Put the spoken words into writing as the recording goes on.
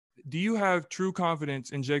Do you have true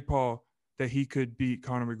confidence in Jake Paul that he could beat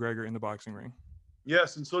Conor McGregor in the boxing ring?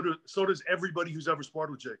 Yes, and so does everybody who's ever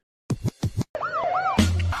sparred with Jake. The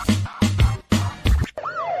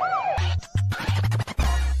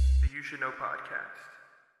You Should Know podcast.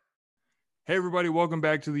 Hey everybody, welcome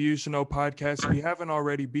back to the You Should Know podcast. If you haven't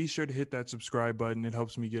already, be sure to hit that subscribe button. It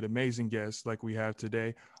helps me get amazing guests like we have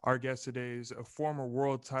today. Our guest today is a former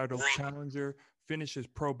world title challenger, finished his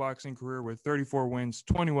pro boxing career with 34 wins,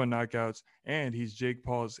 21 knockouts, and he's Jake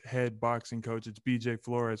Paul's head boxing coach. It's BJ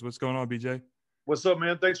Flores. What's going on, BJ? What's up,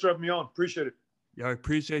 man? Thanks for having me on. Appreciate it. Yeah, I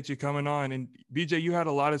appreciate you coming on. And BJ, you had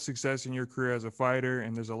a lot of success in your career as a fighter,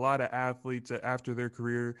 and there's a lot of athletes that after their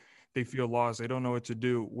career, they feel lost. They don't know what to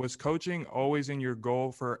do. Was coaching always in your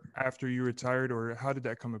goal for after you retired, or how did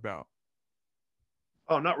that come about?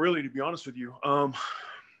 Oh, not really, to be honest with you. I'm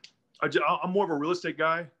more of a real estate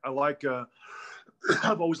guy. I like,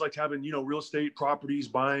 I've always liked having, real estate properties,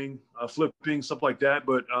 buying, flipping, stuff like that.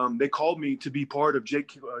 But they called me to be part of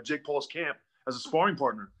Jake Paul's camp as a sparring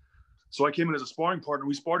partner. So I came in as a sparring partner.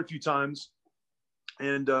 We sparred a few times,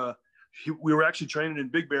 and we were actually training in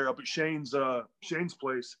Big Bear up at Shane's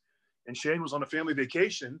place. And Shane was on a family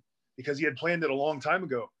vacation because he had planned it a long time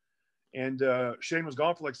ago. And Shane was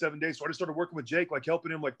gone for like 7 days. So I just started working with Jake, like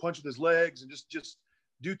helping him like punch with his legs and just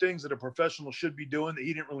do things that a professional should be doing that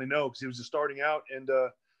he didn't really know because he was just starting out. And,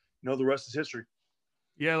 the rest is history.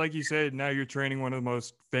 Yeah, like you said, now you're training one of the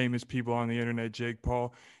most famous people on the internet, Jake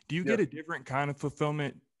Paul. Do you get a different kind of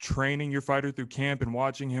fulfillment training your fighter through camp and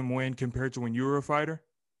watching him win compared to when you were a fighter?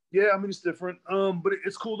 Yeah, I mean, it's different. But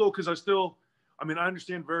it's cool, though, because I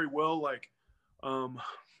understand very well, like,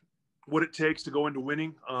 what it takes to go into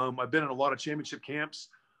winning. I've been in a lot of championship camps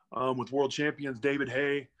with world champions, David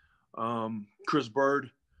Hay, Chris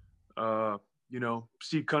Bird,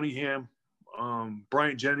 Steve Cunningham,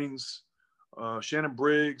 Bryant Jennings, Shannon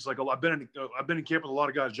Briggs. Like, I've been in camp with a lot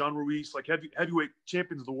of guys, John Ruiz, like heavyweight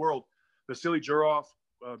champions of the world, Vasily Jurov,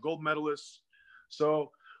 gold medalists.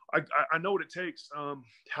 So I know what it takes,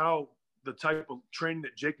 how the type of training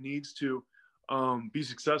that Jake needs to be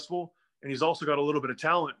successful, and he's also got a little bit of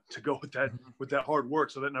talent to go with that hard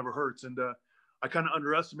work, so that never hurts. And I kind of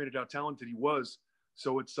underestimated how talented he was,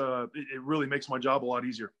 so it really makes my job a lot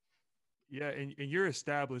easier. Yeah, and you're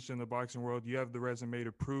established in the boxing world. You have the resume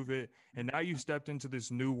to prove it, and now you've stepped into this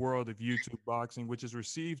new world of YouTube boxing, which has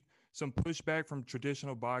received some pushback from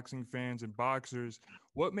traditional boxing fans and boxers.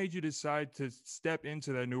 What made you decide to step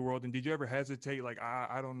into that new world, and did you ever hesitate, like,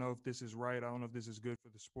 I don't know if this is right, I don't know if this is good for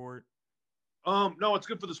the sport? No, it's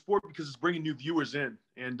good for the sport because it's bringing new viewers in,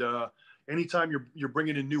 and anytime you're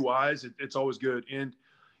bringing in new eyes, it's always good. And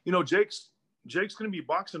Jake's going to be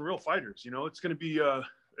boxing real fighters. It's going to be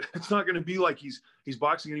it's not going to be like he's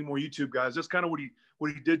boxing any more YouTube guys. That's kind of what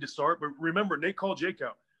he did to start. But remember, Nate called Jake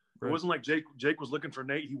out. Right. It wasn't like Jake was looking for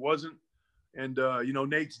Nate. He wasn't. And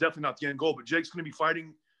Nate's definitely not the end goal. But Jake's going to be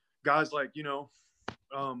fighting guys like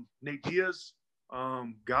Nate Diaz,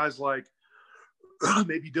 guys like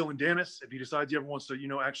maybe Dillon Danis, if he decides he ever wants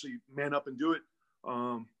to, actually man up and do it.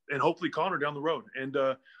 And hopefully Conor down the road. And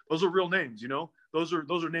those are real names, those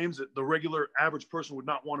are names that the regular average person would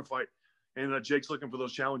not want to fight. And Jake's looking for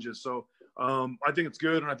those challenges. So I think it's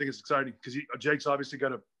good. And I think it's exciting because Jake's obviously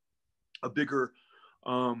got a bigger,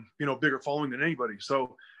 bigger following than anybody.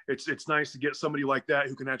 So it's nice to get somebody like that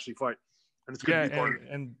who can actually fight. And it's good to be part of it.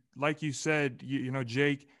 And like you said,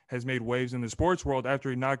 Jake has made waves in the sports world after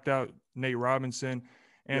he knocked out Nate Robinson.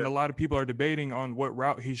 And a lot of people are debating on what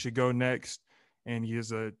route he should go next. And he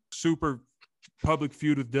has a super public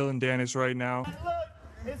feud with Dillon Danis right now. Hey, look,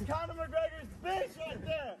 it's Conor McGregor's bitch right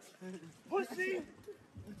there. Pussy.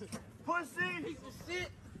 Pussy.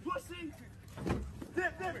 Pussy.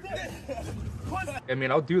 Dip. Pussy. I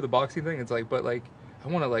mean, I'll do the boxing thing. It's like, but like, I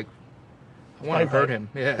want to hurt him.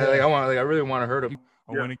 Yeah, I really want to hurt him.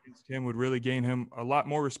 A win against him would really gain him a lot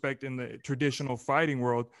more respect in the traditional fighting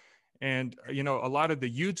world. And, a lot of the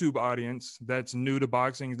YouTube audience that's new to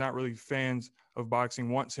boxing, is not really fans of boxing,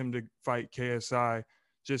 wants him to fight KSI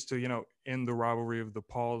just to, end the rivalry of the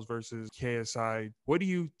Pauls versus KSI. What do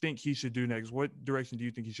you think he should do next? What direction do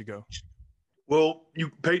you think he should go? Well,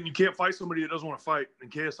 Peyton, you can't fight somebody that doesn't want to fight,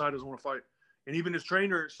 and KSI doesn't want to fight. And even his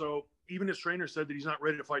trainer said that he's not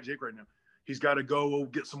ready to fight Jake right now. He's got to go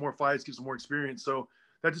get some more fights, get some more experience. So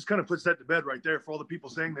that just kind of puts that to bed right there for all the people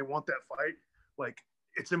saying they want that fight. Like,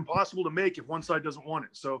 it's impossible to make if one side doesn't want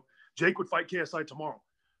it. So Jake would fight KSI tomorrow.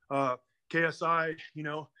 KSI,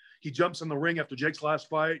 he jumps in the ring after Jake's last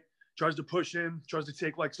fight, tries to push him, tries to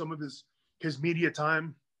take like some of his media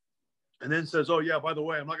time, and then says, oh yeah, by the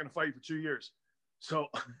way, I'm not going to fight you for 2 years. So,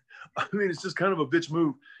 I mean, it's just kind of a bitch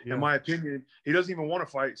move, in my opinion. He doesn't even want to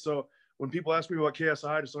fight. So when people ask me about KSI,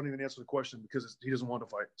 I just don't even answer the question because he doesn't want to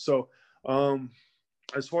fight. So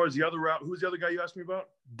as far as the other route, who's the other guy you asked me about?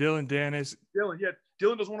 Dillon Danis.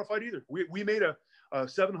 Dillon doesn't want to fight either. We made a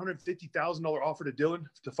 $750,000 offer to Dillon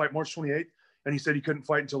to fight March 28th, and he said he couldn't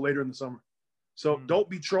fight until later in the summer. So don't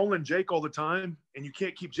be trolling Jake all the time, and you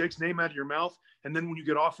can't keep Jake's name out of your mouth. And then when you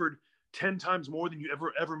get offered 10 times more than you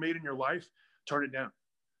ever made in your life, turn it down.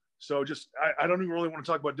 So I don't even really want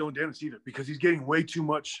to talk about Dillon Danis either, because he's getting way too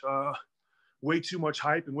much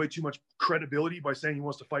hype and way too much credibility by saying he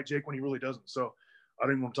wants to fight Jake when he really doesn't. So I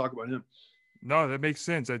don't even want to talk about him. No, that makes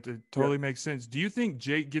sense. It totally makes sense. Do you think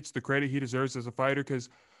Jake gets the credit he deserves as a fighter? Because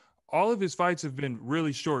all of his fights have been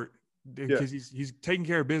really short, because he's taking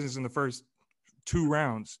care of business in the first 2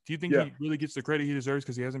 rounds. Do you think he really gets the credit he deserves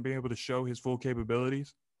because he hasn't been able to show his full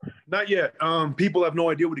capabilities? Not yet. People have no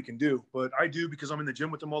idea what he can do, but I do, because I'm in the gym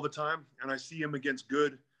with him all the time, and I see him against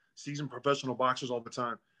good seasoned professional boxers all the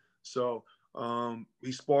time. So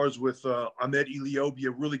he spars with Ahmed Iliobi,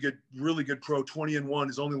 a really good pro, 20-1.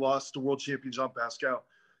 His only loss to world champion Jean Pascal.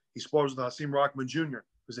 He spars with Hasim Rahman Jr.,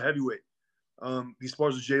 who's a heavyweight. He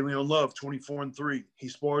spars with Jay Leon Love, 24-3. He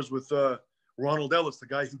spars with Ronald Ellis, the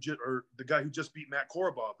guy who just beat Matt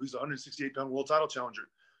Korobov, who's a 168-pound world title challenger.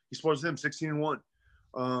 He spars with him, 16-1.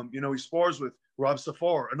 He spars with Rob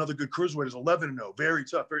Safar, another good cruiserweight, is 11-0, very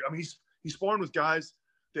tough. He's sparring with guys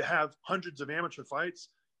that have hundreds of amateur fights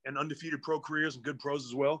and undefeated pro careers and good pros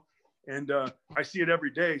as well. And I see it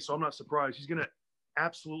every day, so I'm not surprised. He's going to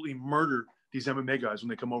absolutely murder these MMA guys when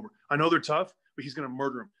they come over. I know they're tough, but he's going to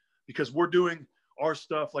murder them, because we're doing our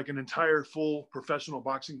stuff like an entire full professional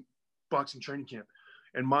boxing training camp.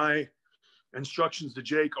 And my instructions to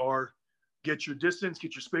Jake are: get your distance,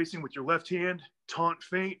 get your spacing with your left hand, taunt,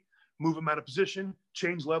 feint, move him out of position,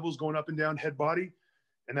 change levels, going up and down, head, body.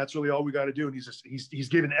 And that's really all we got to do. And he's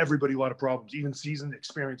given everybody a lot of problems, even seasoned,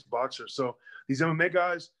 experienced boxers. So these MMA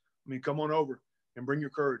guys, come on over and bring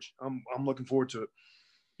your courage. I'm looking forward to it.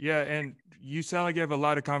 Yeah, and you sound like you have a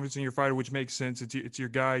lot of confidence in your fighter, which makes sense. It's your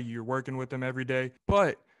guy. You're working with him every day.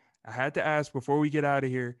 But I had to ask before we get out of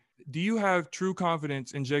here, do you have true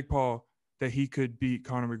confidence in Jake Paul that he could beat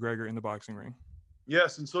Conor McGregor in the boxing ring?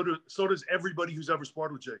 Yes, and so does everybody who's ever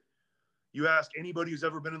sparred with Jake. You ask anybody who's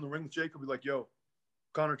ever been in the ring with Jake, will be like, yo,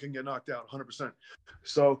 Conor can get knocked out 100%.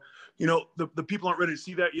 So, the people aren't ready to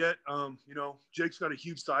see that yet. Jake's got a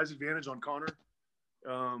huge size advantage on Conor.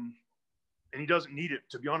 And he doesn't need it,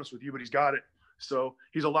 to be honest with you, but he's got it. So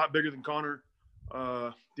he's a lot bigger than Conor.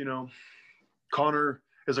 Conor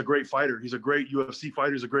is a great fighter. He's a great UFC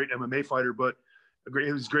fighter. He's a great MMA fighter, but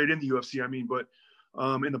he's great in the UFC. But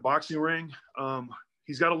in the boxing ring,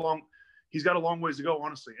 he's got a long ways to go,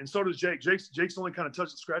 honestly. And so does Jake. Jake's only kind of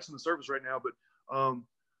scratching the surface right now. But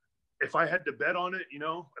if I had to bet on it,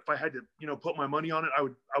 if I had to, put my money on it, I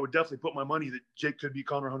would definitely put my money that Jake could beat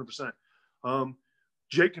Conor 100%.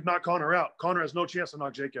 Jake could knock Conor out. Conor has no chance to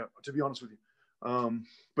knock Jake out, to be honest with you.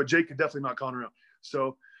 But Jake could definitely knock Conor out.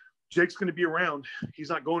 So Jake's going to be around. He's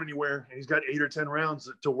not going anywhere, and he's got 8 or 10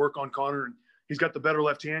 rounds to work on Conor. And he's got the better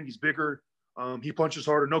left hand. He's bigger. He punches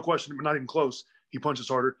harder, no question, but not even close. He punches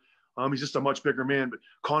harder. He's just a much bigger man. But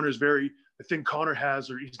Conor's the thing Conor has,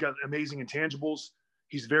 or he's got amazing intangibles.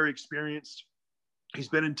 He's very experienced. He's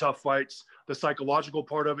been in tough fights. The psychological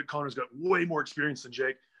part of it, Conor's got way more experience than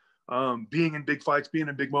Jake, being in big fights, being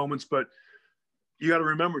in big moments. But you got to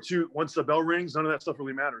remember, too, once the bell rings, none of that stuff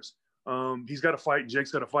really matters. He's got to fight, and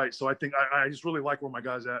Jake's got to fight. So I think I just really like where my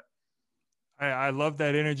guy's at. I love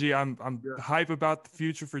that energy. I'm hype about the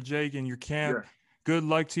future for Jake and your camp. Yeah. Good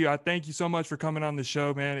luck to you. I thank you so much for coming on the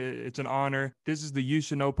show, man. It's an honor. This is the You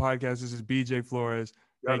Should Know podcast. This is BJ Flores.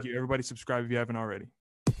 Thank you. Everybody subscribe if you haven't already.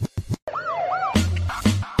 The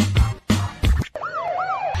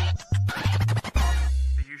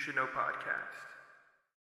You Should Know podcast.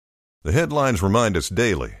 The headlines remind us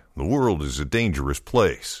daily, the world is a dangerous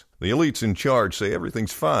place. The elites in charge say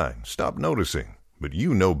everything's fine. Stop noticing. But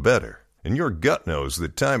you know better. And your gut knows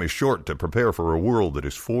that time is short to prepare for a world that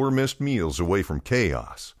is 4 missed meals away from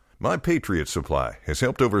chaos. My Patriot Supply has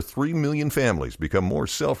helped over 3 million families become more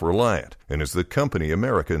self-reliant and is the company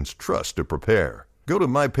Americans trust to prepare. Go to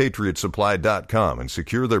MyPatriotSupply.com and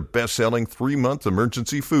secure their best-selling 3-month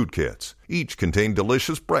emergency food kits. Each contain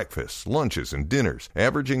delicious breakfasts, lunches, and dinners,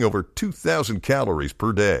 averaging over 2,000 calories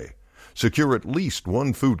per day. Secure at least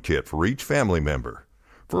 1 food kit for each family member.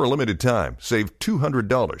 For a limited time, save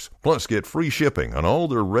 $200, plus get free shipping on all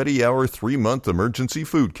their Ready Hour 3-month emergency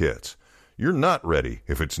food kits. You're not ready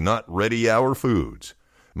if it's not Ready Hour Foods.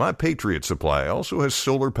 My Patriot Supply also has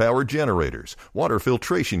solar power generators, water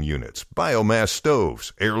filtration units, biomass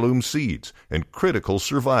stoves, heirloom seeds, and critical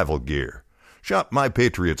survival gear. Shop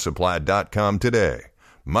MyPatriotSupply.com today.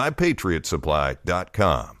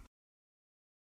 MyPatriotSupply.com.